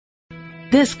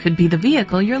This could be the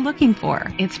vehicle you're looking for.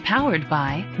 It's powered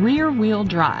by rear-wheel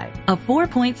drive, a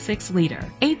 4.6-liter,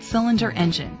 8-cylinder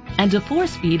engine, and a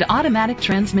 4-speed automatic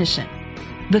transmission.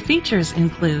 The features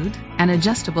include an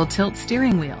adjustable tilt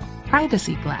steering wheel,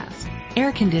 privacy glass,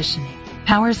 air conditioning,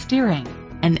 power steering,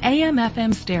 and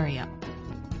AM/FM stereo.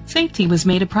 Safety was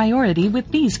made a priority with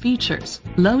these features: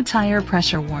 low tire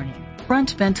pressure warning,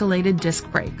 front ventilated disc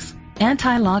brakes,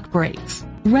 anti-lock brakes.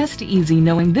 Rest easy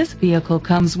knowing this vehicle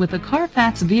comes with a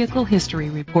Carfax Vehicle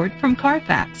History Report from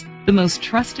Carfax, the most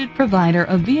trusted provider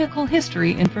of vehicle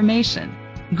history information.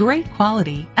 Great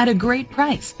quality at a great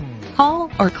price.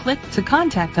 Call or click to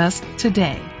contact us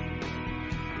today.